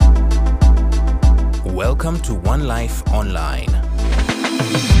Welcome to One Life Online,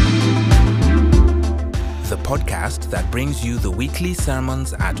 the podcast that brings you the weekly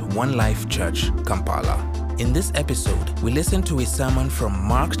sermons at One Life Church, Kampala. In this episode, we listen to a sermon from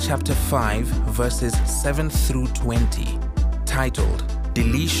Mark chapter 5, verses 7 through 20, titled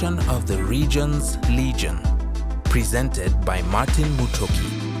Deletion of the Region's Legion, presented by Martin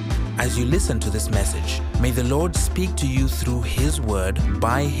Mutoki. As you listen to this message, may the Lord speak to you through His Word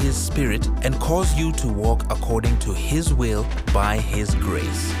by His Spirit and cause you to walk according to His will by His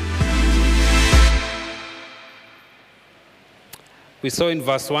grace. We saw in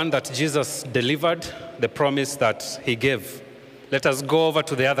verse 1 that Jesus delivered the promise that He gave. Let us go over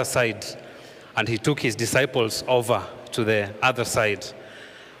to the other side. And He took His disciples over to the other side.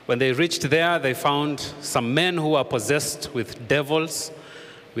 When they reached there, they found some men who were possessed with devils.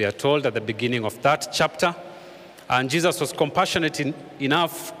 We are told at the beginning of that chapter. And Jesus was compassionate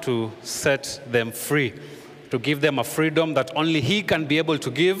enough to set them free, to give them a freedom that only He can be able to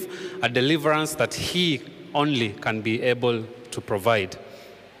give, a deliverance that He only can be able to provide.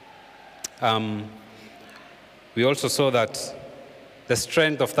 We also saw that the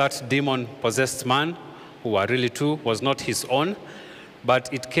strength of that demon-possessed man, who were really two, was not his own,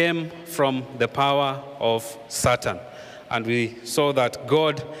 but it came from the power of Satan. And we saw that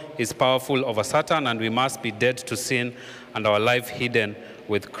God is powerful over Satan, and we must be dead to sin and our life hidden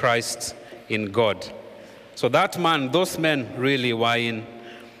with Christ in God. So that man, those men really were in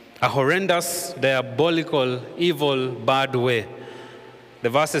a horrendous, diabolical, evil, bad way. The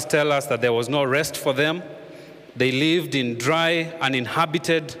verses tell us that there was no rest for them. They lived in dry,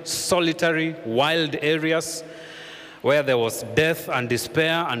 uninhabited, solitary, wild areas where there was death and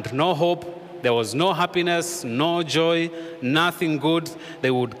despair and no hope. There was no happiness, no joy, nothing good. They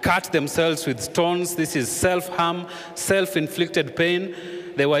would cut themselves with stones. This is self-harm, self-inflicted pain.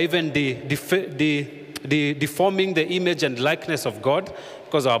 They were even deforming the image and likeness of God,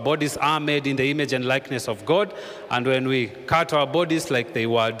 because our bodies are made in the image and likeness of God. And when we cut our bodies like they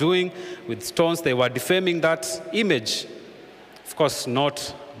were doing with stones, they were defaming that image. Of course,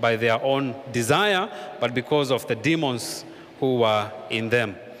 not by their own desire, but because of the demons who were in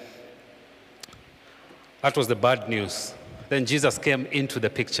them. That was the bad news. Then Jesus came into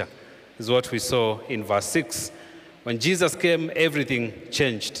the picture, is what we saw in verse 6. When Jesus came, everything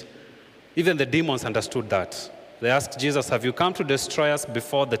changed. Even the demons understood that. They asked Jesus, have you come to destroy us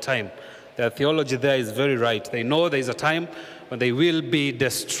before the time? Their theology there is very right. They know there is a time when they will be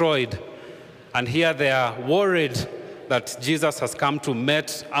destroyed. And here they are worried that Jesus has come to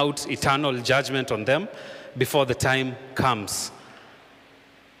mete out eternal judgment on them before the time comes.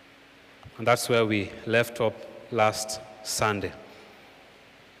 And that's where we left up last Sunday.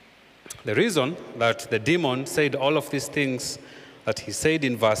 The reason that the demon said all of these things that he said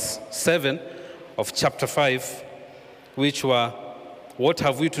in verse 7 of chapter 5, which were, what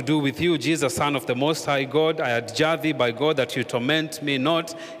have we to do with you, Jesus, Son of the Most High God? I adjure thee by God that you torment me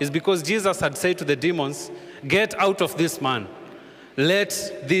not, is because Jesus had said to the demons, get out of this man. Let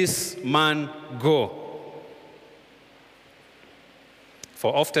this man go.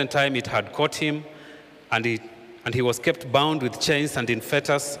 For oftentimes it had caught him, and he was kept bound with chains and in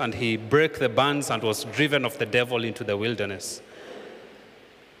fetters, and he broke the bands and was driven of the devil into the wilderness.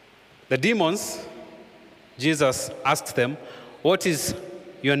 The demons, Jesus asked them, what is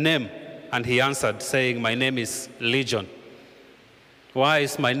your name? And he answered, saying, my name is Legion. Why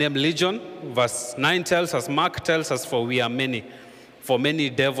is my name Legion? Verse 9 tells us, Mark tells us, for we are many. For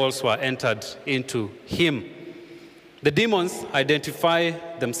many devils were entered into him. The demons identify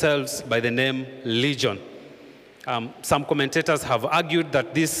themselves by the name Legion. Some commentators have argued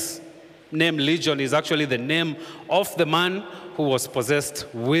that this name Legion is actually the name of the man who was possessed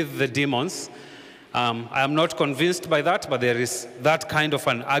with the demons. I am not convinced by that, but there is that kind of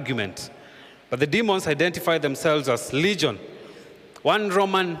an argument. But the demons identify themselves as Legion. One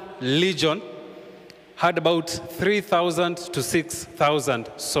Roman legion had about 3,000 to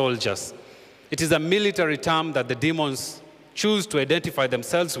 6,000 soldiers. It is a military term that the demons choose to identify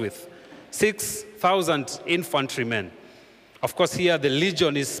themselves with. 6,000 infantrymen. Of course, here the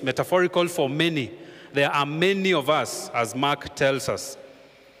legion is metaphorical for many. There are many of us, as Mark tells us.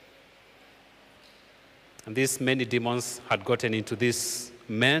 And these many demons had gotten into these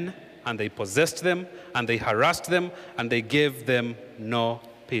men, and they possessed them, and they harassed them, and they gave them no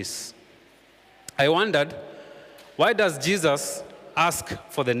peace. I wondered, why does Jesus ask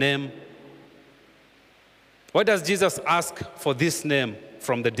for the name? Why does Jesus ask for this name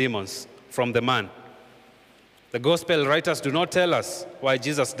from the demons, from the man? The gospel writers do not tell us why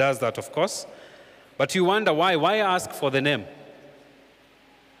Jesus does that, of course. But you wonder why. Why ask for the name?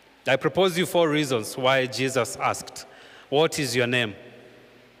 I propose you 4 reasons why Jesus asked, "What is your name?"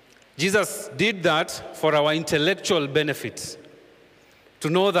 Jesus did that for our intellectual benefit, to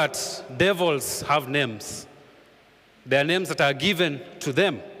know that devils have names. There are names that are given to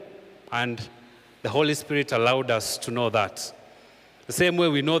them, and the Holy Spirit allowed us to know that. The same way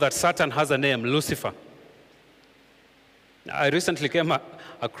we know that Satan has a name, Lucifer. I recently came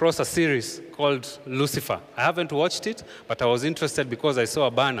across a series called Lucifer. I haven't watched it, but I was interested because I saw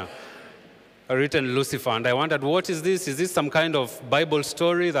a banner written Lucifer, and I wondered, what is this? Is this some kind of Bible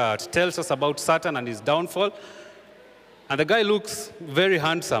story that tells us about Satan and his downfall? And the guy looks very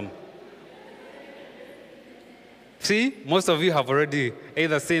handsome. See, most of you have already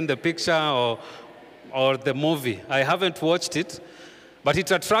either seen the picture or the movie. I haven't watched it, but it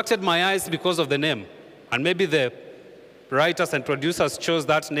attracted my eyes because of the name. And maybe the writers and producers chose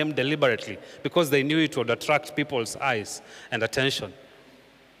that name deliberately because they knew it would attract people's eyes and attention.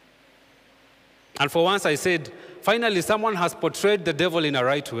 And for once I said, finally someone has portrayed the devil in a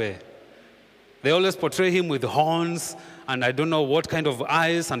right way. They always portray him with horns and I don't know what kind of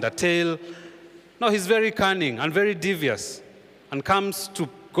eyes and a tail. No, he's very cunning and very devious and comes to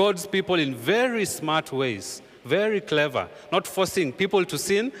God's people in very smart ways, very clever, not forcing people to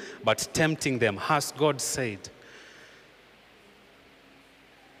sin, but tempting them, as God said.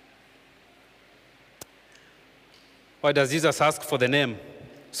 Why does Jesus ask for the name?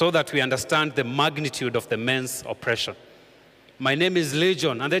 So that we understand the magnitude of the men's oppression. My name is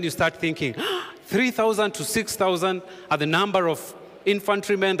Legion, and then you start thinking, 3,000 to 6,000 are the number of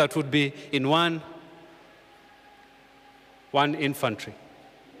infantrymen that would be in one infantry.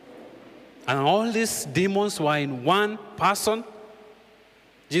 And all these demons were in one person.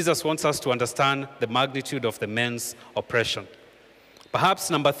 Jesus wants us to understand the magnitude of the men's oppression. Perhaps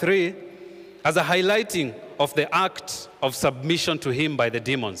number 3, as a highlighting of the act of submission to him by the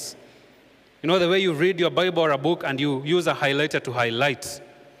demons. You know the way you read your Bible or a book and you use a highlighter to highlight.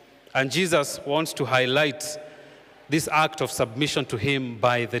 And Jesus wants to highlight this act of submission to him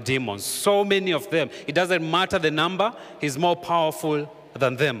by the demons. So many of them. It doesn't matter the number. He's more powerful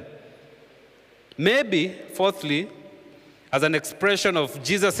than them. Maybe, fourthly, as an expression of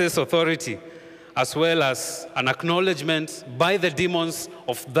Jesus' authority, as well as an acknowledgement by the demons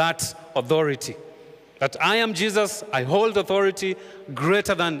of that authority. That I am Jesus, I hold authority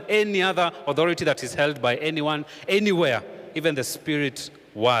greater than any other authority that is held by anyone, anywhere, even the spirit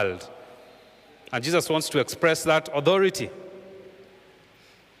world. And Jesus wants to express that authority.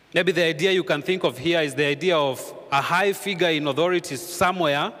 Maybe the idea you can think of here is the idea of a high figure in authority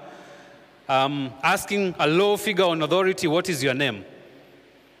somewhere, asking a low figure on authority, what is your name?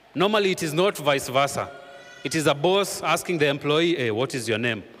 Normally, it is not vice versa. It is a boss asking the employee, hey, what is your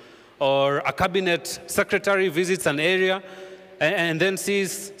name? Or a cabinet secretary visits an area and then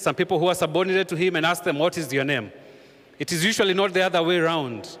sees some people who are subordinate to him and asks them, what is your name? It is usually not the other way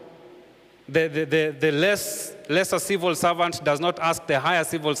around. The lesser civil servant does not ask the higher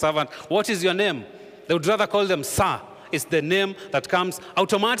civil servant, what is your name? They would rather call them sir. It's the name that comes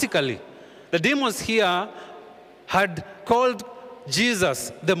automatically. The demons here had called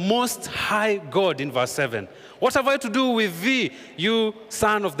Jesus, the Most High God, in verse 7. What have I to do with thee, you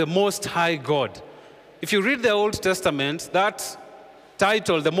son of the Most High God? If you read the Old Testament, that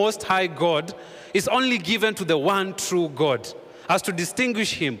title, the Most High God, is only given to the one true God, as to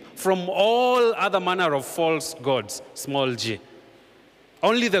distinguish him from all other manner of false gods, small g.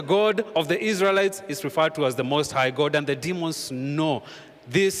 Only the God of the Israelites is referred to as the Most High God, and the demons know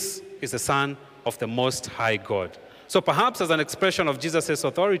this is the Son of the Most High God. So perhaps as an expression of Jesus'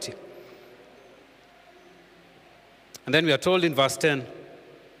 authority. And then we are told in verse 10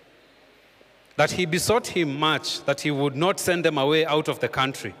 that he besought him much that he would not send them away out of the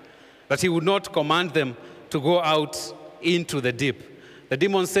country, that he would not command them to go out into the deep. The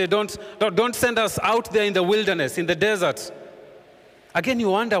demons say, don't send us out there in the wilderness, in the desert. Again,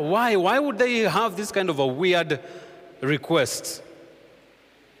 you wonder why. Why would they have this kind of a weird request?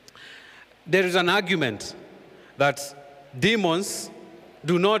 There is an argument that demons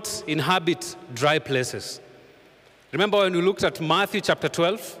do not inhabit dry places. Remember when we looked at Matthew chapter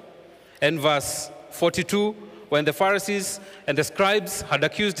 12 and verse 42, when the Pharisees and the scribes had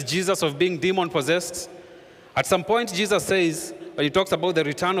accused Jesus of being demon-possessed? At some point, Jesus says, when he talks about the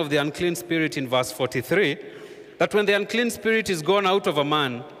return of the unclean spirit in verse 43, that when the unclean spirit is gone out of a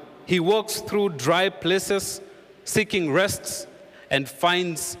man, he walks through dry places, seeking rest, and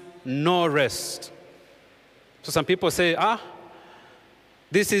finds no rest. So some people say,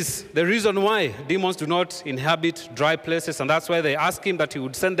 this is the reason why demons do not inhabit dry places, and that's why they ask him that he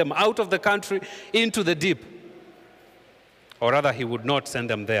would send them out of the country into the deep. or rather he would not send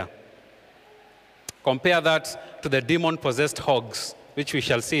them there. Compare that to the demon-possessed hogs, which we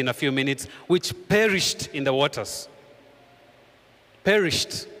shall see in a few minutes, which perished in the waters.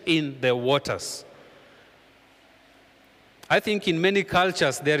 Perished in the waters. I think in many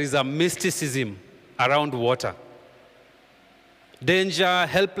cultures there is a mysticism around water. Danger,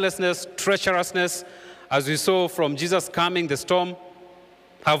 helplessness, treacherousness, as we saw from Jesus calming the storm,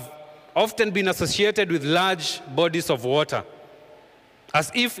 have often been associated with large bodies of water, as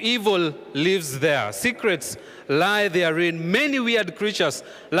if evil lives there. Secrets lie therein. Many weird creatures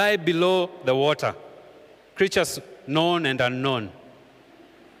lie below the water, creatures known and unknown.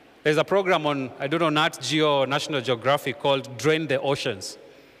 There's a program on, I don't know, Nat Geo or National Geographic called Drain the Oceans.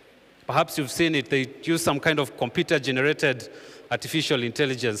 Perhaps you've seen it. They use some kind of computer-generated artificial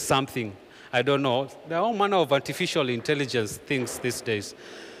intelligence, something. I don't know. There are all manner of artificial intelligence things these days.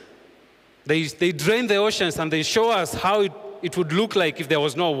 They drain the oceans and they show us how it would look like if there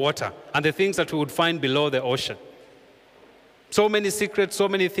was no water and the things that we would find below the ocean. So many secrets, so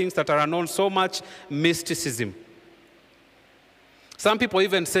many things that are unknown, so much mysticism. Some people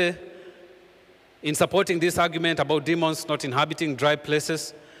even say, in supporting this argument about demons not inhabiting dry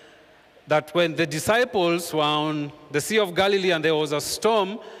places, that when the disciples were on the Sea of Galilee and there was a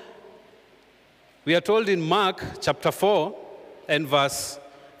storm, we are told in Mark chapter 4 and verse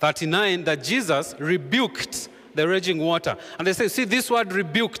 39 that Jesus rebuked the raging water. And they say, see, this word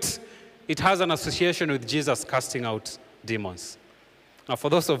rebuked, it has an association with Jesus casting out demons. Now, for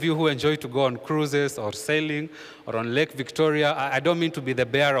those of you who enjoy to go on cruises or sailing or on Lake Victoria, I don't mean to be the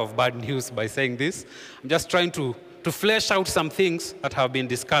bearer of bad news by saying this. I'm just trying to flesh out some things that have been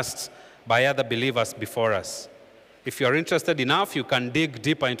discussed by other believers before us. If you're interested enough, you can dig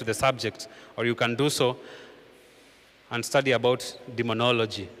deeper into the subject, or you can do so and study about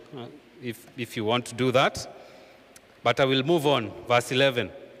demonology, if you want to do that. But I will move on. Verse 11.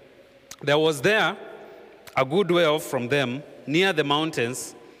 There was there, a good way off from them, near the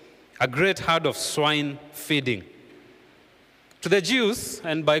mountains, a great herd of swine feeding. To the Jews,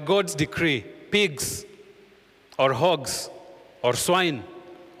 and by God's decree, pigs, or hogs, or swine,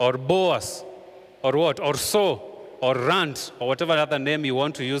 or boas, or what, or sow, or rant, or whatever other name you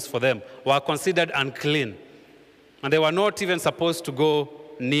want to use for them, were considered unclean. And they were not even supposed to go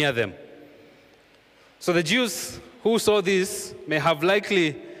near them. So the Jews who saw this may have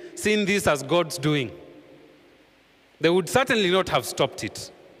likely seen this as God's doing. They would certainly not have stopped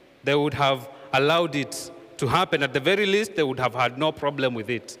it. They would have allowed it to happen. At the very least, they would have had no problem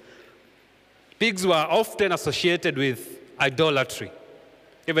with it. Pigs were often associated with idolatry.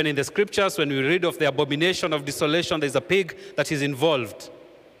 Even in the scriptures, when we read of the abomination of desolation, there's a pig that is involved.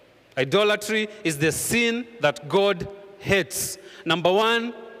 Idolatry is the sin that God hates. Number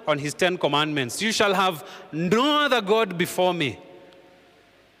one on his 10 commandments, you shall have no other God before me.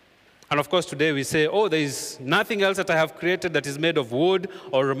 And of course, today we say, oh, there is nothing else that I have created that is made of wood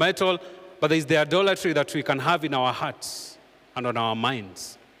or metal, but there is the idolatry that we can have in our hearts and on our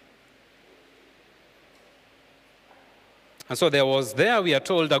minds. And so there was there, we are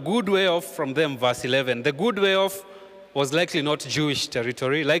told, a good way off from them, verse 11. The good way off was likely not Jewish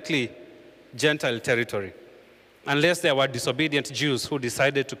territory, likely Gentile territory, unless there were disobedient Jews who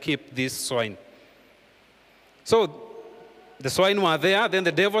decided to keep these swine. So the swine were there. Then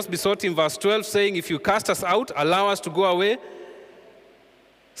the devils besought him, verse 12, saying, if you cast us out, allow us to go away.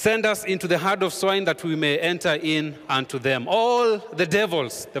 Send us into the herd of swine that we may enter in unto them. All the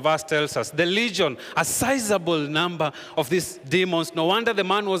devils, the verse tells us, the legion, a sizable number of these demons. No wonder the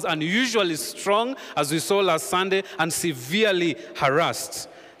man was unusually strong, as we saw last Sunday, and severely harassed.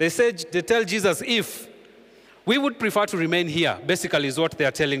 They tell Jesus, if we would prefer to remain here, basically is what they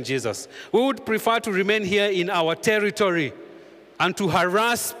are telling Jesus. We would prefer to remain here in our territory and to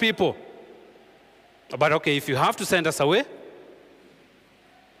harass people. But okay, if you have to send us away,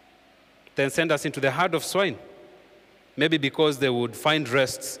 then send us into the herd of swine. Maybe because they would find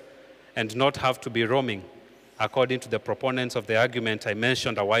rest and not have to be roaming, according to the proponents of the argument I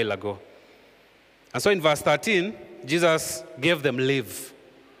mentioned a while ago. And so in verse 13, Jesus gave them leave.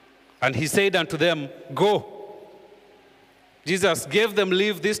 And he said unto them, go. Jesus gave them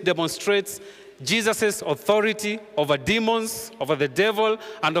leave. This demonstrates Jesus' authority over demons, over the devil,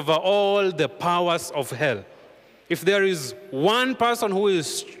 and over all the powers of hell. If there is one person who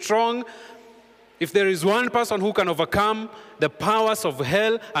is strong, if there is one person who can overcome the powers of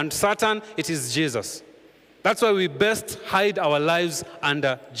hell and Satan, it is Jesus. That's why we best hide our lives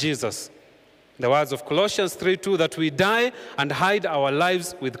under Jesus. The words of Colossians 3:2, that we die and hide our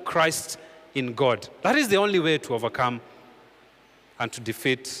lives with Christ in God. That is the only way to overcome and to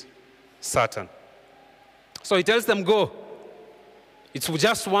defeat Satan. So he tells them, go. It's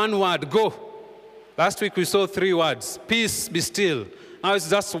just one word, go. Last week we saw 3 words, peace, be still. Now it's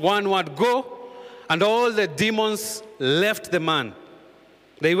just one word, go. And all the demons left the man.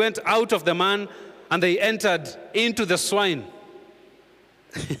 They went out of the man and they entered into the swine.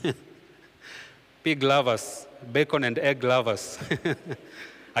 Pig lovers, bacon and egg lovers.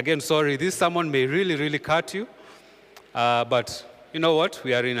 Again, sorry, this sermon may really, really cut you. But you know what?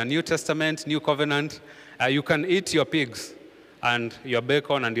 We are in a New Testament, New Covenant. You can eat your pigs and your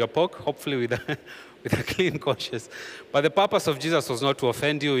bacon and your pork, hopefully with a clean conscience. But the purpose of Jesus was not to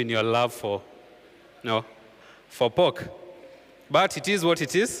offend you in your love for pork. But it is what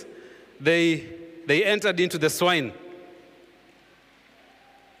it is. They entered into the swine.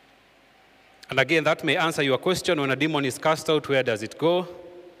 And again, that may answer your question. When a demon is cast out, where does it go?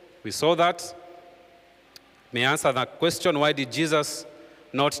 We saw that. May answer that question. Why did Jesus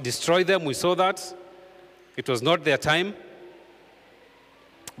not destroy them? We saw that. It was not their time.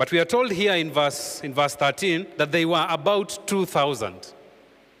 But we are told here in verse 13 that they were about 2,000.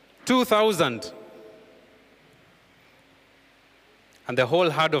 2,000. And the whole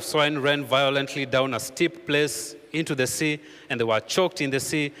herd of swine ran violently down a steep place into the sea, and they were choked in the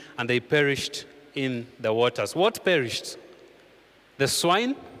sea, and they perished in the waters. What perished? The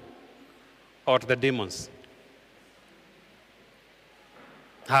swine or the demons?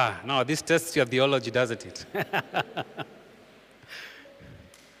 No, this tests your theology, doesn't it?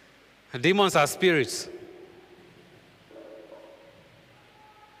 Demons are spirits.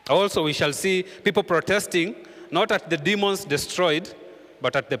 Also, we shall see people protesting, not at the demons destroyed,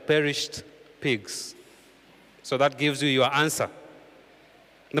 but at the perished pigs. So that gives you your answer.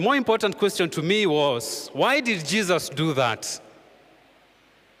 The more important question to me was, why did Jesus do that?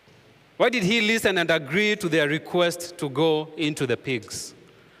 Why did he listen and agree to their request to go into the pigs?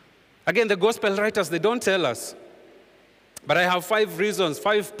 Again, the gospel writers, they don't tell us. But I have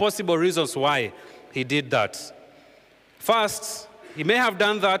 5 possible reasons why he did that. First, he may have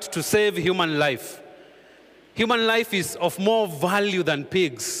done that to save human life. Human life is of more value than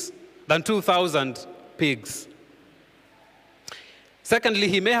pigs, than 2,000 pigs. Secondly,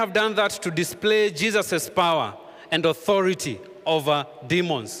 he may have done that to display Jesus' power and authority over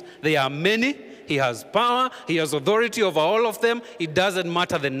demons. They are many. He has power. He has authority over all of them. It doesn't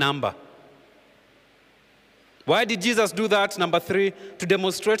matter the number. Why did Jesus do that? Number 3, to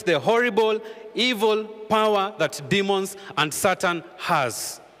demonstrate the horrible, evil power that demons and Satan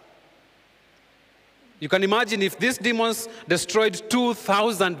has. You can imagine if these demons destroyed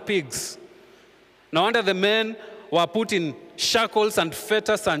 2,000 pigs. No wonder the men were put in shackles and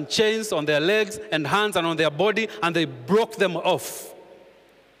fetters and chains on their legs and hands and on their body, and they broke them off.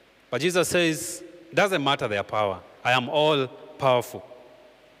 But Jesus says, it doesn't matter their power. I am all powerful.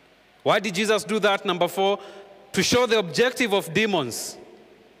 Why did Jesus do that? Number 4, to show the objective of demons.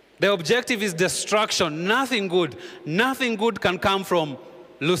 The objective is destruction. Nothing good can come from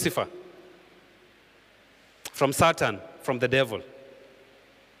Lucifer, from Satan, from the devil.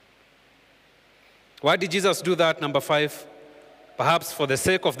 Why did Jesus do that? Number 5, perhaps for the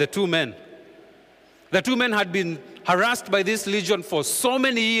sake of the 2 men. The 2 men had been harassed by this legion for so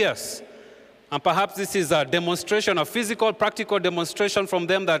many years. And perhaps this is a demonstration, a physical, practical demonstration from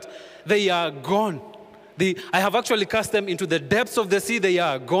them that they are gone. I have actually cast them into the depths of the sea. They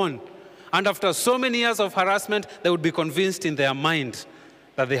are gone. And after so many years of harassment, they would be convinced in their mind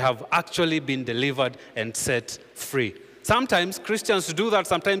that they have actually been delivered and set free. Sometimes Christians do that.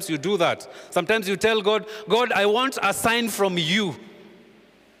 Sometimes you do that. Sometimes you tell God, God, I want a sign from you.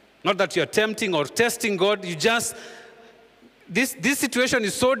 Not that you're tempting or testing God. You just, this situation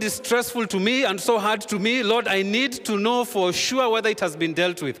is so distressful to me and so hard to me. Lord, I need to know for sure whether it has been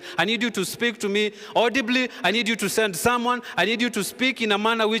dealt with. I need you to speak to me audibly. I need you to send someone. I need you to speak in a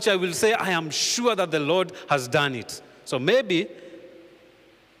manner which I will say, I am sure that the Lord has done it. So maybe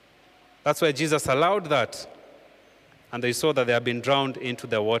that's why Jesus allowed that. And they saw that they had been drowned into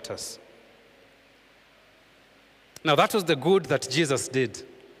the waters. Now that was the good that Jesus did.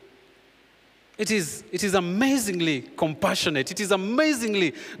 It is amazingly compassionate. It is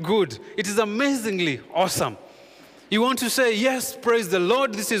amazingly good. It is amazingly awesome. You want to say, yes, praise the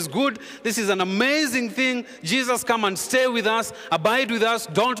Lord, this is good. This is an amazing thing. Jesus, come and stay with us, abide with us,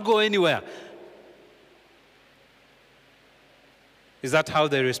 don't go anywhere. Is that how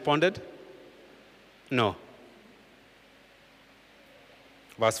they responded? No.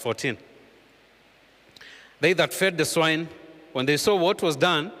 Verse 14. They that fed the swine, when they saw what was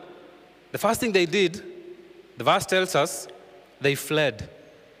done, the first thing they did, the verse tells us, they fled.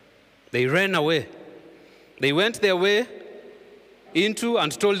 They ran away. They went their way into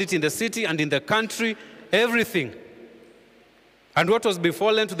and told it in the city and in the country, everything. And what was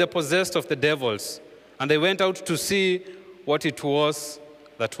befallen to the possessed of the devils? And they went out to see what it was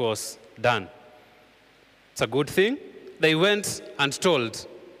that was done. It's a good thing. They went and told.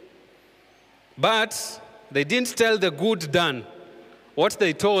 But they didn't tell the good done. What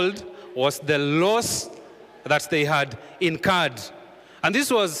they told was the loss that they had incurred. And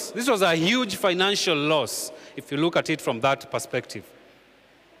this was a huge financial loss, if you look at it from that perspective.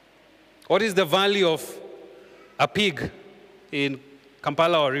 What is the value of a pig in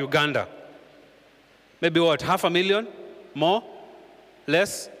Kampala or Uganda? Maybe what, $500,000? More?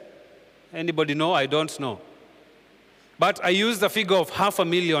 Less? Anybody know? I don't know. But I used the figure of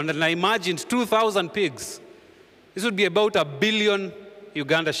 $500,000 and I imagined 2,000 pigs. This would be about 1 billion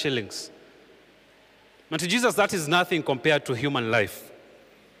Uganda shillings. And to Jesus, that is nothing compared to human life.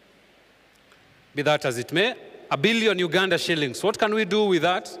 Be that as it may, 1 billion Uganda shillings. What can we do with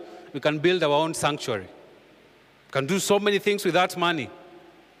that? We can build our own sanctuary. We can do so many things with that money.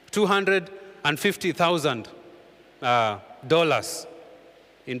 $250,000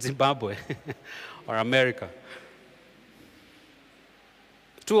 in Zimbabwe or America.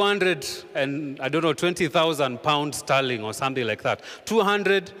 20,000 pounds sterling or something like that.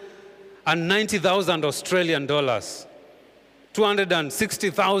 290,000 Australian dollars.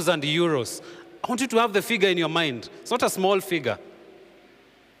 260,000 euros. I want you to have the figure in your mind. It's not a small figure.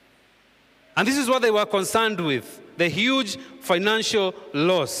 And this is what they were concerned with, the huge financial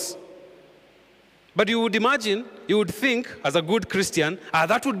loss. But you would imagine, you would think, as a good Christian,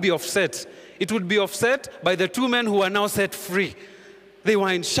 that would be offset. It would be offset by the two men who are now set free. They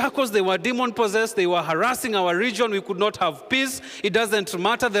were in shackles, they were demon-possessed, they were harassing our region, we could not have peace. It doesn't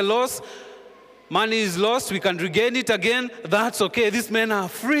matter the loss. Money is lost, we can regain it again. That's okay, these men are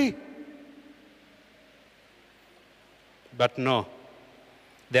free. But no,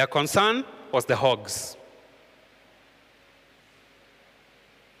 their concern was the hogs.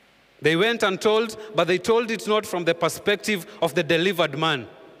 They went and told, but they told it not from the perspective of the delivered man.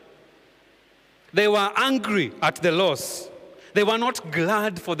 They were angry at the loss. They were not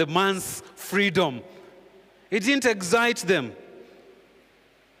glad for the man's freedom. It didn't excite them.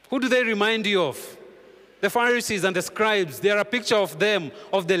 Who do they remind you of? The Pharisees and the scribes. They are a picture of them,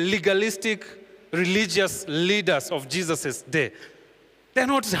 of the legalistic religious leaders of Jesus' day. They're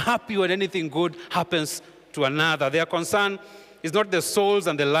not happy when anything good happens to another. Their concern is not the souls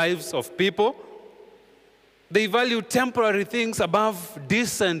and the lives of people. They value temporary things above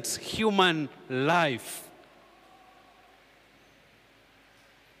decent human life.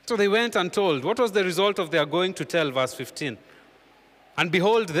 So they went and told. What was the result of their going to tell? Verse 15. And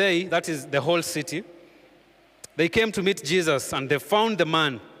behold, they, that is the whole city, they came to meet Jesus, and they found the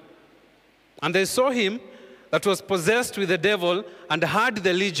man. And they saw him that was possessed with the devil and had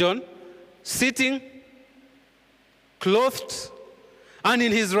the legion, sitting, clothed, and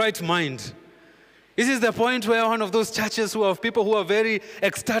in his right mind. This is the point where one of those churches who have people who are very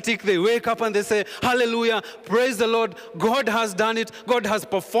ecstatic, they wake up and they say, hallelujah, praise the Lord, God has done it, God has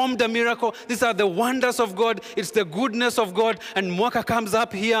performed a miracle, these are the wonders of God, it's the goodness of God, and Mwaka comes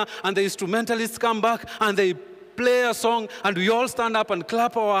up here and the instrumentalists come back and they play a song and we all stand up and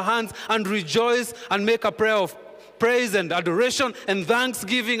clap our hands and rejoice and make a prayer of praise and adoration and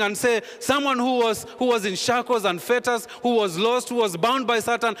thanksgiving and say, someone who was in shackles and fetters, who was lost, who was bound by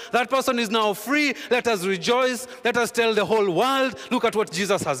Satan, that person is now free. Let us rejoice. Let us tell the whole world, look at what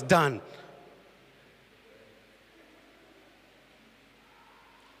Jesus has done.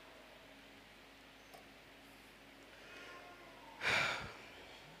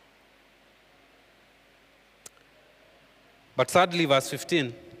 But sadly, verse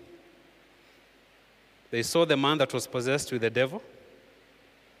 15, they saw the man that was possessed with the devil.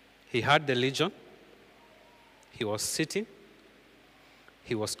 He had the legion. He was sitting.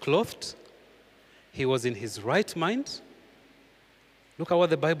 He was clothed. He was in his right mind. Look at what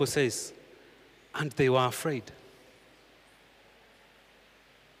the Bible says. And they were afraid.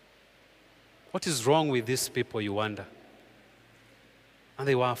 What is wrong with these people, you wonder? And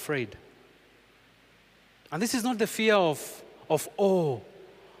they were afraid. And this is not the fear of awe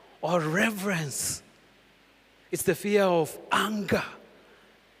or reverence. It's the fear of anger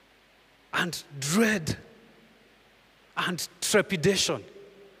and dread and trepidation.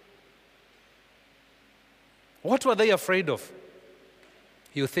 What were they afraid of,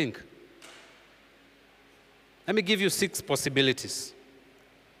 you think? Let me give you 6 possibilities.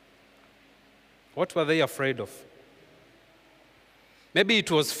 What were they afraid of? Maybe it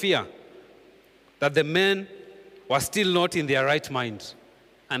was fear that the men were still not in their right mind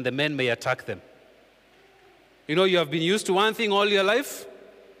and the men may attack them. You know, you have been used to one thing all your life.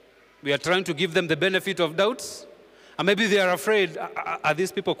 We are trying to give them the benefit of doubts. And maybe they are afraid, are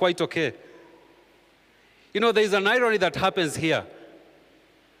these people quite okay? You know, there is an irony that happens here.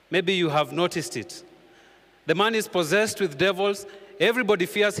 Maybe you have noticed it. The man is possessed with devils. Everybody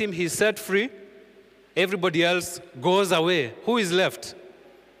fears him. He's set free. Everybody else goes away. Who is left?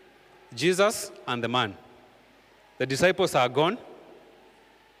 Jesus and the man. The disciples are gone.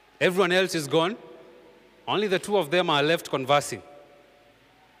 Everyone else is gone. Only the two of them are left conversing.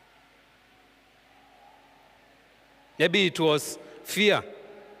 Maybe it was fear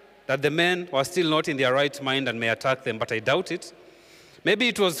that the men were still not in their right mind and may attack them, but I doubt it. Maybe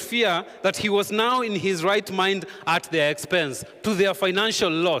it was fear that he was now in his right mind at their expense, to their financial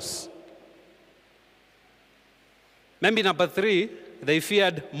loss. Maybe number 3, they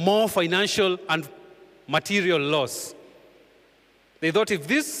feared more financial and material loss. They thought, if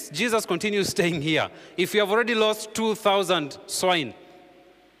this Jesus continues staying here, if we have already lost 2,000 swine,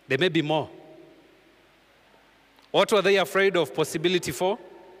 there may be more. What were they afraid of possibility for?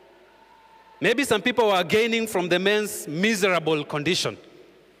 Maybe some people were gaining from the men's miserable condition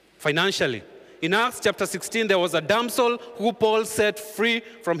financially. In Acts chapter 16, there was a damsel who Paul set free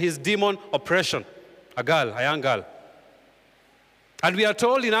from his demon oppression. A young girl. And we are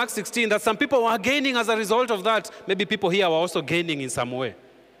told in Acts 16 that some people were gaining as a result of that. Maybe people here were also gaining in some way.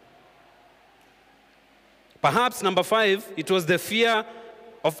 Perhaps number 5, it was the fear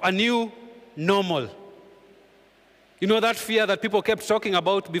of a new normal. You know that fear that people kept talking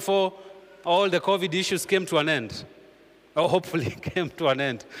about before all the COVID issues came to an end? Or hopefully came to an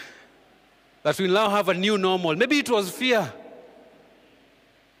end. That we now have a new normal. Maybe it was fear.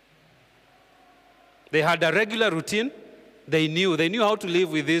 They had a regular routine. They knew how to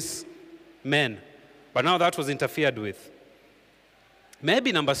live with these men. But now that was interfered with.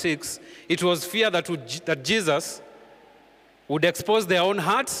 Maybe number 6, it was fear that Jesus would expose their own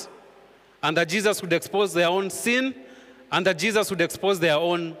hearts, and that Jesus would expose their own sin, and that Jesus would expose their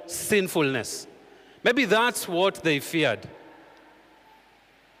own sinfulness. Maybe that's what they feared.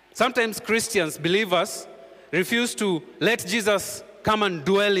 Sometimes Christians, believers, refuse to let Jesus come and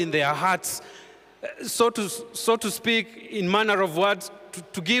dwell in their hearts, so to speak, in manner of words,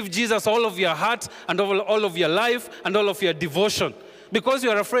 to give Jesus all of your heart and all of your life and all of your devotion. Because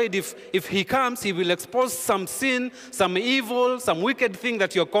you are afraid if he comes, he will expose some sin, some evil, some wicked thing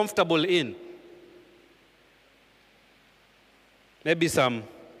that you're comfortable in. Maybe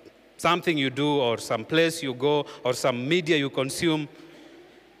something you do, or some place you go, or some media you consume,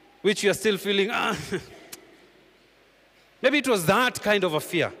 which you're still feeling, Maybe it was that kind of a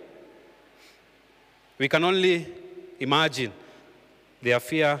fear. We can only imagine their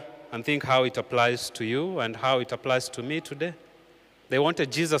fear and think how it applies to you and how it applies to me today. They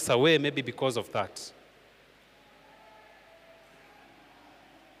wanted Jesus away, maybe because of that.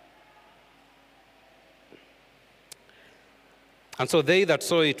 And so they that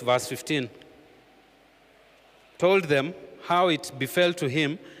saw it, verse 15, told them how it befell to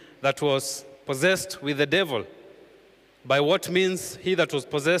him that was possessed with the devil, by what means he that was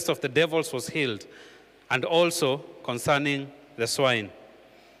possessed of the devils was healed, and also concerning the swine.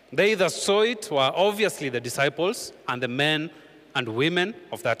 They that saw it were obviously the disciples and the men and women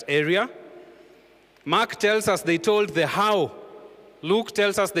of that area. Mark tells us they told the how. Luke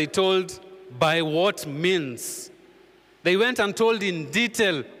tells us they told by what means. They went and told in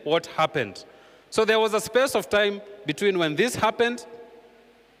detail what happened. So there was a space of time between when this happened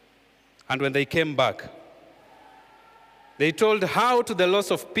and when they came back. They told how to the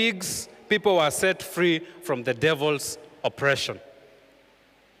loss of pigs, people were set free from the devil's oppression.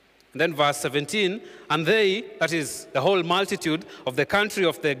 And then verse 17, and they, that is the whole multitude of the country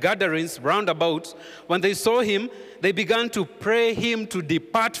of the Gadarenes round about, when they saw him, they began to pray him to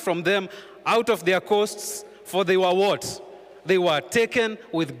depart from them out of their coasts, for they were what? They were taken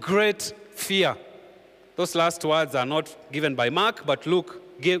with great fear. Those last words are not given by Mark, but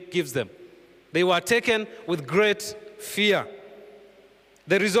Luke gives them. They were taken with great fear.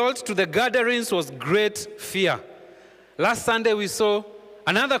 The result to the Gadarenes was great fear. Last Sunday we saw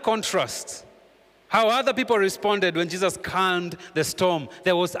another contrast. How other people responded when Jesus calmed the storm.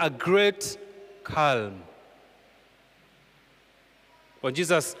 There was a great calm. When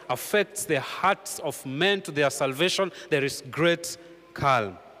Jesus affects the hearts of men to their salvation, there is great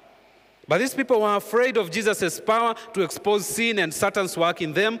calm. But these people were afraid of Jesus' power to expose sin and Satan's work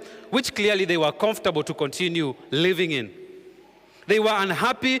in them, which clearly they were comfortable to continue living in. They were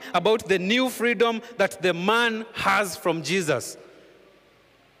unhappy about the new freedom that the man has from Jesus.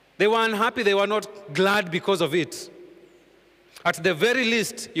 They were unhappy, they were not glad because of it. At the very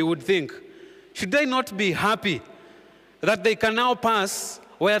least, you would think, should they not be happy that they can now pass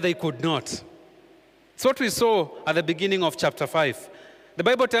where they could not? It's what we saw at the beginning of chapter 5. The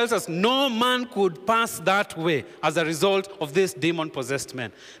Bible tells us no man could pass that way as a result of this demon-possessed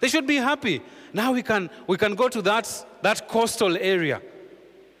men. They should be happy. Now we can go to that coastal area.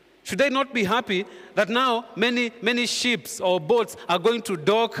 Should they not be happy that now many ships or boats are going to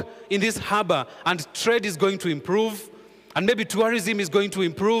dock in this harbor and trade is going to improve and maybe tourism is going to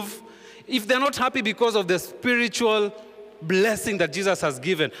improve? If they're not happy because of the spiritual blessing that Jesus has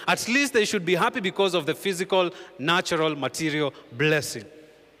given, at least they should be happy because of the physical, natural, material blessing.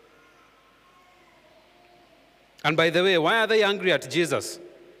 And by the way, why are they angry at Jesus?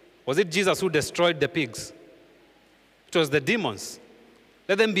 Was it Jesus who destroyed the pigs? It was the demons.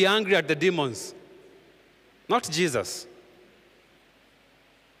 Let them be angry at the demons, not Jesus.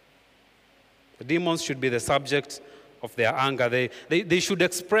 The demons should be the subject of their anger. They should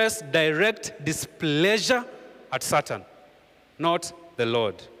express direct displeasure at Satan, not the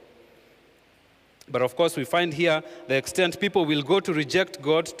Lord. But of course, we find here the extent people will go to reject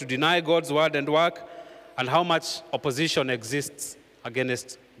God, to deny God's word and work, and how much opposition exists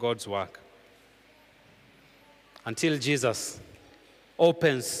against God's work. Until Jesus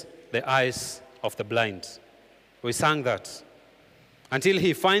opens the eyes of the blind. We sang that. Until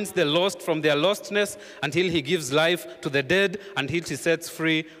he finds the lost from their lostness, until he gives life to the dead, until he sets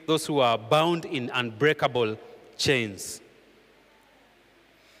free those who are bound in unbreakable chains.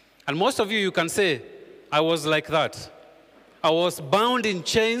 And most of you can say, I was like that. I was bound in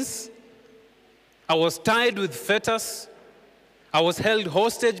chains. I was tied with fetters. I was held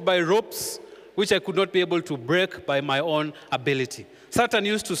hostage by ropes, which I could not be able to break by my own ability. Satan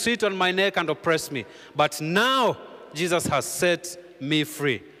used to sit on my neck and oppress me. But now, Jesus has set me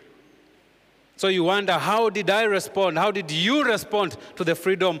free. So you wonder, how did I respond? How did you respond to the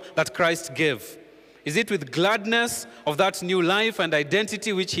freedom that Christ gave? Is it with gladness of that new life and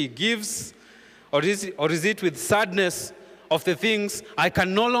identity which he gives? Or is it with sadness of the things I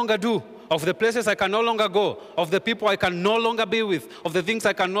can no longer do, of the places I can no longer go, of the people I can no longer be with, of the things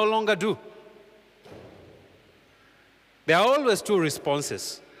I can no longer do? There are always two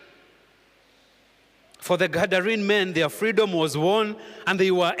responses. For the Gadarene men, their freedom was won, and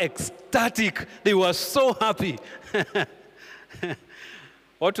they were ecstatic. They were so happy.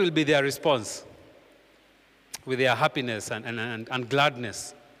 What will be their response with their happiness and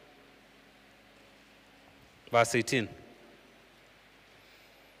gladness? Verse 18.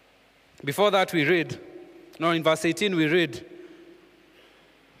 Before that in verse 18 we read,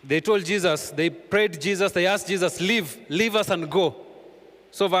 they told Jesus, they prayed Jesus, they asked Jesus, leave us and go.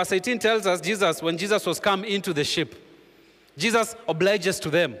 So verse 18 tells us when Jesus was come into the ship, Jesus obliges to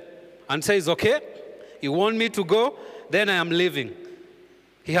them and says, okay, you want me to go, then I am leaving.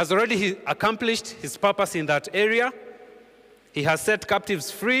 He has already accomplished his purpose in that area. He has set captives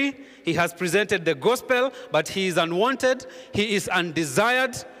free. He has presented the gospel, but he is unwanted. He is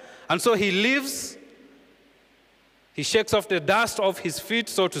undesired. And so he leaves. He shakes off the dust off his feet,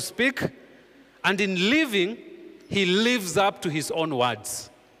 so to speak. And in leaving, he lives up to his own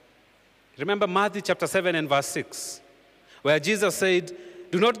words. Remember Matthew chapter 7 and verse 6, where Jesus said,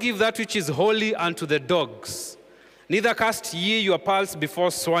 do not give that which is holy unto the dogs, neither cast ye your pearls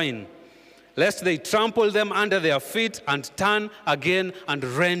before swine, lest they trample them under their feet and turn again and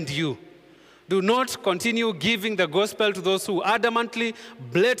rend you. Do not continue giving the gospel to those who adamantly,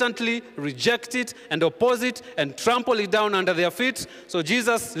 blatantly reject it and oppose it and trample it down under their feet. So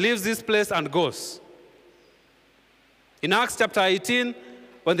Jesus leaves this place and goes. In Acts chapter 18,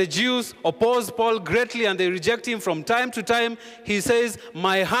 when the Jews oppose Paul greatly and they reject him from time to time, he says,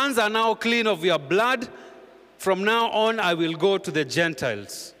 my hands are now clean of your blood. From now on, I will go to the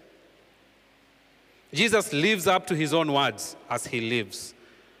Gentiles. Jesus lives up to his own words as he lives.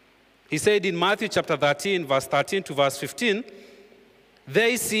 He said in Matthew chapter 13, verse 13 to verse 15,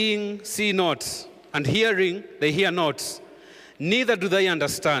 they seeing see not, and hearing they hear not, neither do they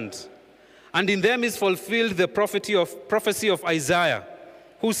understand. And in them is fulfilled the prophecy of Isaiah,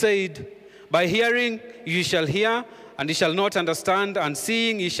 who said, by hearing ye shall hear, and ye shall not understand, and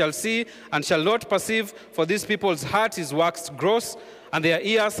seeing ye shall see, and shall not perceive, for this people's heart is waxed gross, and their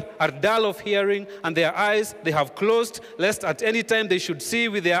ears are dull of hearing, and their eyes they have closed, lest at any time they should see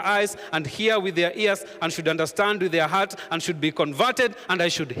with their eyes, and hear with their ears, and should understand with their heart, and should be converted, and I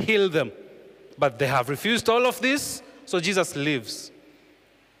should heal them. But they have refused all of this, so Jesus lives.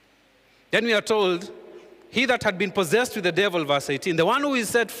 Then we are told, he that had been possessed with the devil, verse 18, the one who is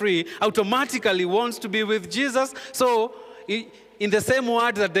set free automatically wants to be with Jesus. So in the same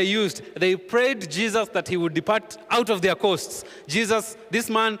word that they used, they prayed Jesus that he would depart out of their coasts. This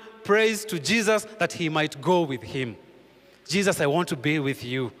man prays to Jesus that he might go with him. Jesus, I want to be with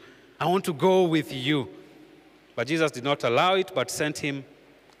you. I want to go with you. But Jesus did not allow it, but sent him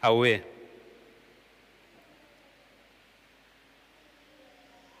away.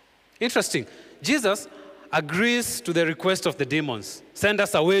 Interesting. Jesus agrees to the request of the demons. Send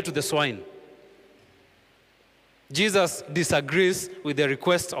us away to the swine. Jesus disagrees with the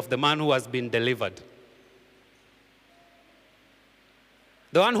request of the man who has been delivered.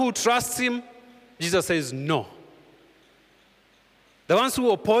 The one who trusts him, Jesus says no. The ones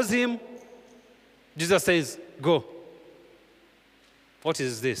who oppose him, Jesus says, go. What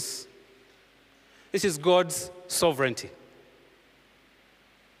is this? This is God's sovereignty.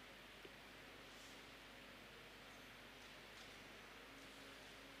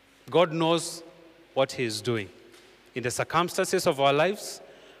 God knows what he is doing. In the circumstances of our lives,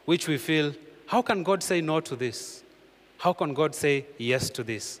 which we feel, how can God say no to this? How can God say yes to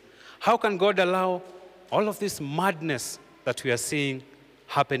this? How can God allow all of this madness that we are seeing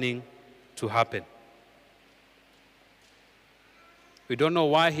happening to happen? We don't know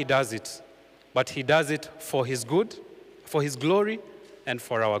why he does it, but he does it for his good, for his glory, and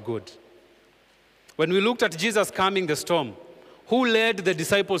for our good. When we looked at Jesus calming the storm, who led the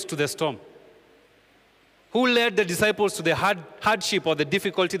disciples to the storm? Who led the disciples to the hardship or the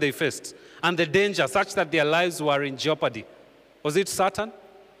difficulty they faced and the danger such that their lives were in jeopardy? Was it Satan?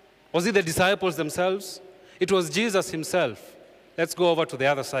 Was it the disciples themselves? It was Jesus himself. Let's go over to the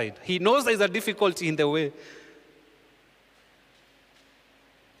other side. He knows there's a difficulty in the way.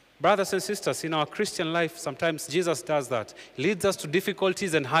 Brothers and sisters, in our Christian life, sometimes Jesus does that. He leads us to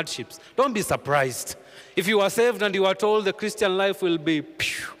difficulties and hardships. Don't be surprised. If you are saved and you are told the Christian life will be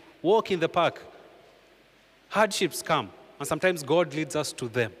walk in the park, hardships come, and sometimes God leads us to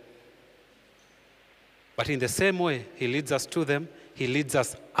them. But in the same way he leads us to them, he leads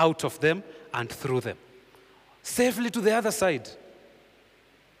us out of them and through them. Safely to the other side.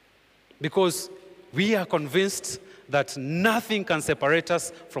 Because we are convinced that nothing can separate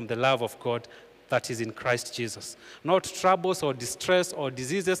us from the love of God that is in Christ Jesus. Not troubles or distress or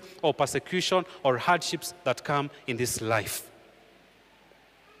diseases or persecution or hardships that come in this life.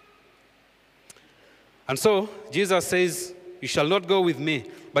 And so Jesus says, you shall not go with me.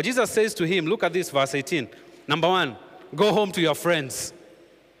 But Jesus says to him, look at this, verse 18. Number one, go home to your friends.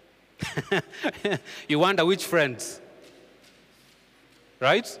 You wonder which friends?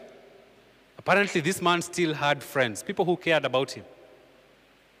 Right? Apparently this man still had friends, people who cared about him.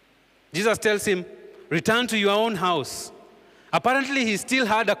 Jesus tells him, return to your own house. Apparently he still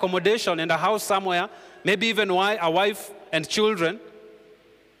had accommodation and a house somewhere, maybe even a wife and children.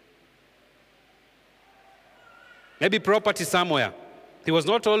 Maybe property somewhere. He was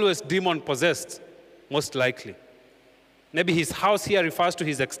not always demon-possessed, most likely. Maybe his house here refers to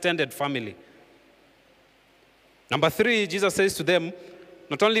his extended family. Number 3, Jesus says to them,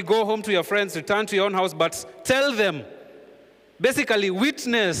 not only go home to your friends, return to your own house, but tell them. Basically,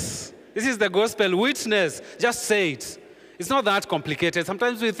 witness. This is the gospel, witness. Just say it. It's not that complicated.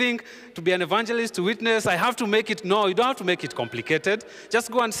 Sometimes we think to be an evangelist, to witness, I have to make it. No, you don't have to make it complicated. Just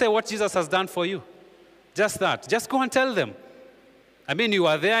go and say what Jesus has done for you. Just that. Just go and tell them. I mean, you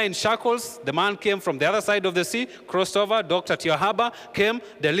are there in shackles. The man came from the other side of the sea, crossed over, docked at your harbor, came,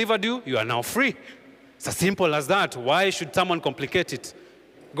 delivered you. You are now free. It's as simple as that. Why should someone complicate it?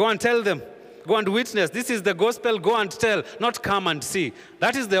 Go and tell them. Go and witness. This is the gospel. Go and tell, not come and see.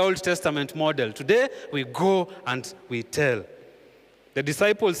 That is the Old Testament model. Today, we go and we tell. The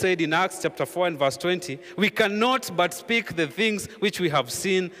disciples said in Acts chapter 4 and verse 20, we cannot but speak the things which we have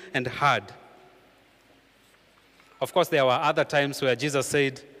seen and heard. Of course, there were other times where Jesus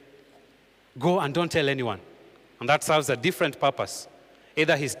said, go and don't tell anyone. And that serves a different purpose.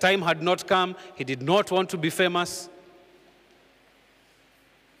 Either his time had not come, he did not want to be famous,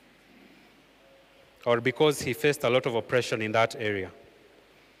 or because he faced a lot of oppression in that area.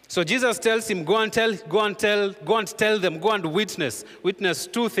 So Jesus tells him, go and tell them, go and witness. Witness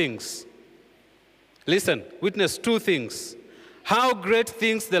 2 things. Listen, witness 2 things. How great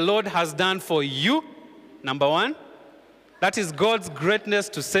things the Lord has done for you, number 1. That is God's greatness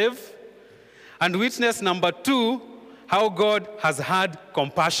to save. And witness number 2, how God has had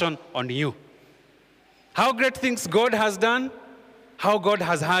compassion on you. How great things God has done, how God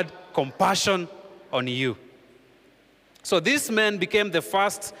has had compassion on you. So these men became the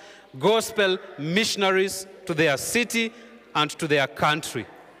first gospel missionaries to their city and to their country.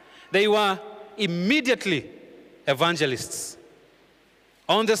 They were immediately evangelists.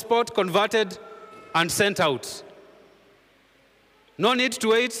 On the spot, converted and sent out. No need to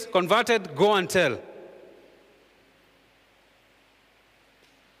wait, converted, go and tell.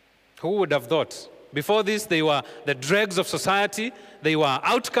 Who would have thought Before this, they were the dregs of society. They were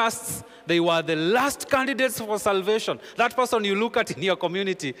outcasts. They were the last candidates for salvation. That person you look at in your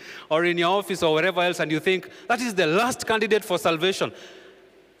community or in your office or wherever else and you think, that is the last candidate for salvation.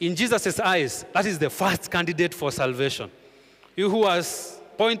 In Jesus' eyes, that is the first candidate for salvation. You who was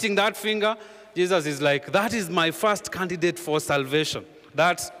pointing that finger, Jesus is like, that is my first candidate for salvation.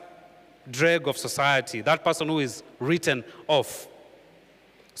 That dreg of society, that person who is written off.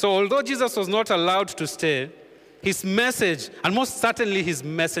 So although Jesus was not allowed to stay, his message, and most certainly his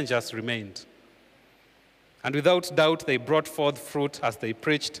messengers, remained. And without doubt, they brought forth fruit as they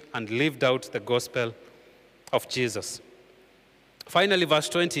preached and lived out the gospel of Jesus. Finally, verse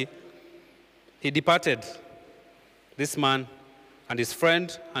 20, he departed, this man and his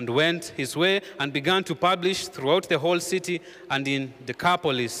friend, and went his way and began to publish throughout the whole city and in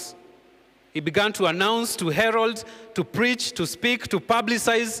Decapolis. He began to announce, to herald, to preach, to speak, to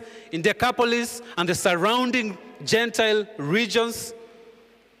publicize in Decapolis and the surrounding Gentile regions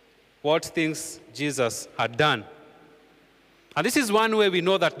what things Jesus had done. And this is one way we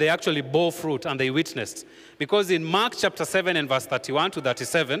know that they actually bore fruit and they witnessed. Because in Mark chapter 7 and verse 31 to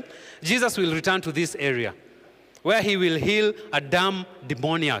 37, Jesus will return to this area where he will heal a dumb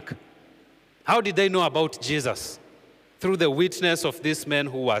demoniac. How did they know about Jesus? Through the witness of these men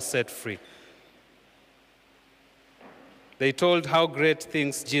who were set free. They told how great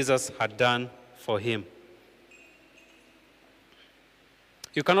things Jesus had done for him.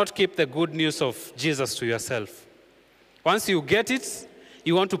 You cannot keep the good news of Jesus to yourself. Once you get it,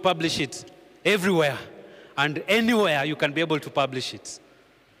 you want to publish it everywhere and anywhere you can be able to publish it.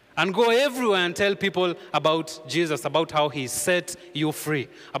 And go everywhere and tell people about Jesus, about how he set you free,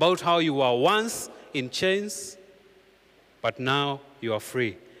 about how you were once in chains, but now you are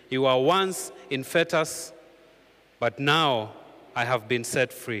free. You were once in fetters, but now I have been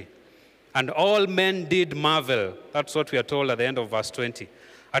set free. And all men did marvel. That's what we are told at the end of verse 20.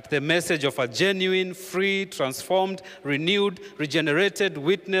 At the message of a genuine, free, transformed, renewed, regenerated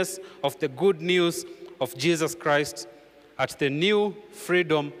witness of the good news of Jesus Christ. At the new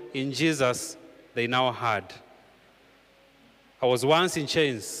freedom in Jesus they now had. I was once in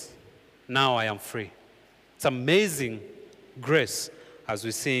chains, now I am free. It's amazing grace as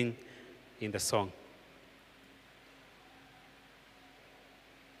we sing in the song.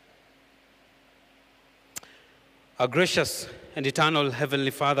 Our gracious and eternal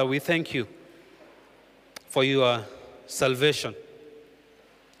Heavenly Father, we thank you for your salvation.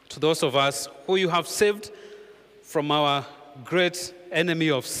 To those of us who you have saved from our great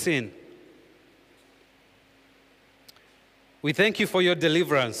enemy of sin, we thank you for your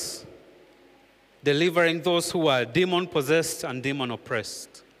deliverance, delivering those who are demon-possessed and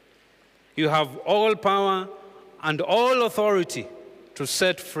demon-oppressed. You have all power and all authority to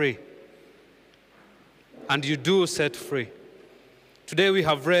set free. And you do set free. Today we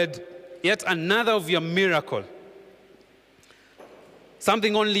have read yet another of your miracle.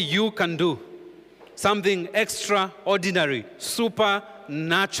 Something only you can do. Something extraordinary,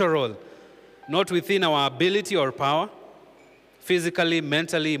 supernatural, not within our ability or power, physically,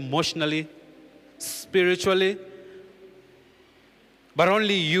 mentally, emotionally, spiritually, but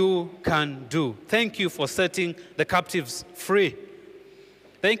only you can do. Thank you for setting the captives free.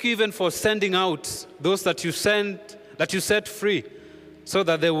 Thank you even for sending out those that you set free, so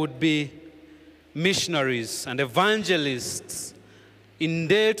that there would be missionaries and evangelists in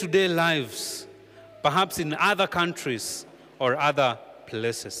day-to-day lives, perhaps in other countries or other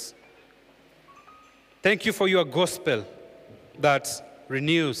places. Thank you for your gospel that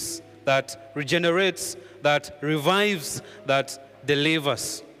renews, that regenerates, that revives, that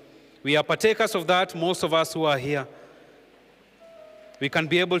delivers. We are partakers of that, most of us who are here. We can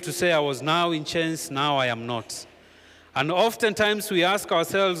be able to say, I was now in chains, now I am not. And oftentimes we ask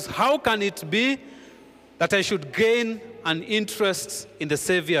ourselves, how can it be that I should gain an interest in the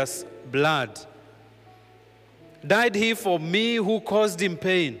Savior's blood? Died he for me who caused him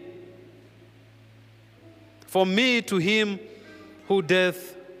pain? For me to him who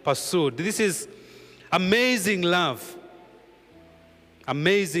death pursued. This is amazing love,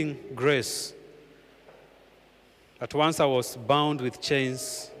 amazing grace. That once I was bound with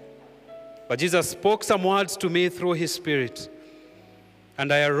chains, but Jesus spoke some words to me through his Spirit,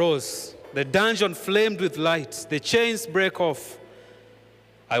 and I arose. The dungeon flamed with light. The chains break off.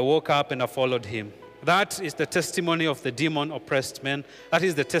 I woke up and I followed him. That is the testimony of the demon-oppressed men. That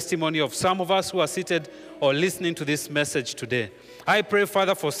is the testimony of some of us who are seated or listening to this message today. I pray,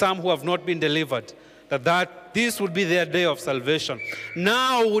 Father, for some who have not been delivered, that this would be their day of salvation.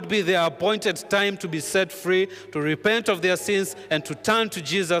 Now would be their appointed time to be set free, to repent of their sins, and to turn to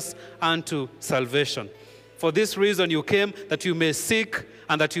Jesus unto salvation. For this reason you came, that you may seek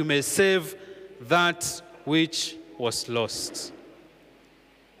and that you may save that which was lost.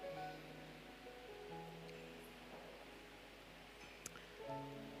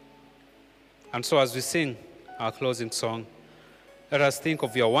 And so as we sing our closing song, let us think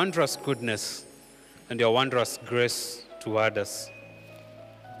of your wondrous goodness and your wondrous grace toward us,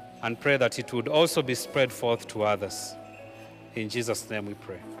 and pray that it would also be spread forth to others. In Jesus' name we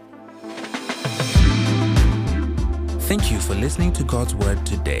pray. Thank you for listening to God's Word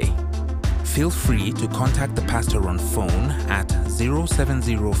today. Feel free to contact the pastor on phone at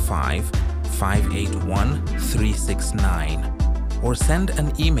 0705 581 369 or send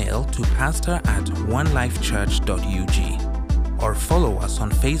an email to pastor@onelifechurch.ug, or follow us on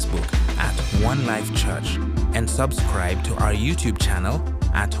Facebook at One Life Church and subscribe to our YouTube channel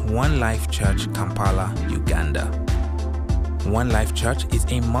at One Life Church, Kampala, Uganda. One Life Church is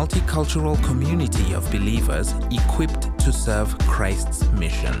a multicultural community of believers equipped to serve Christ's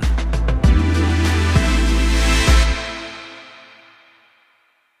mission.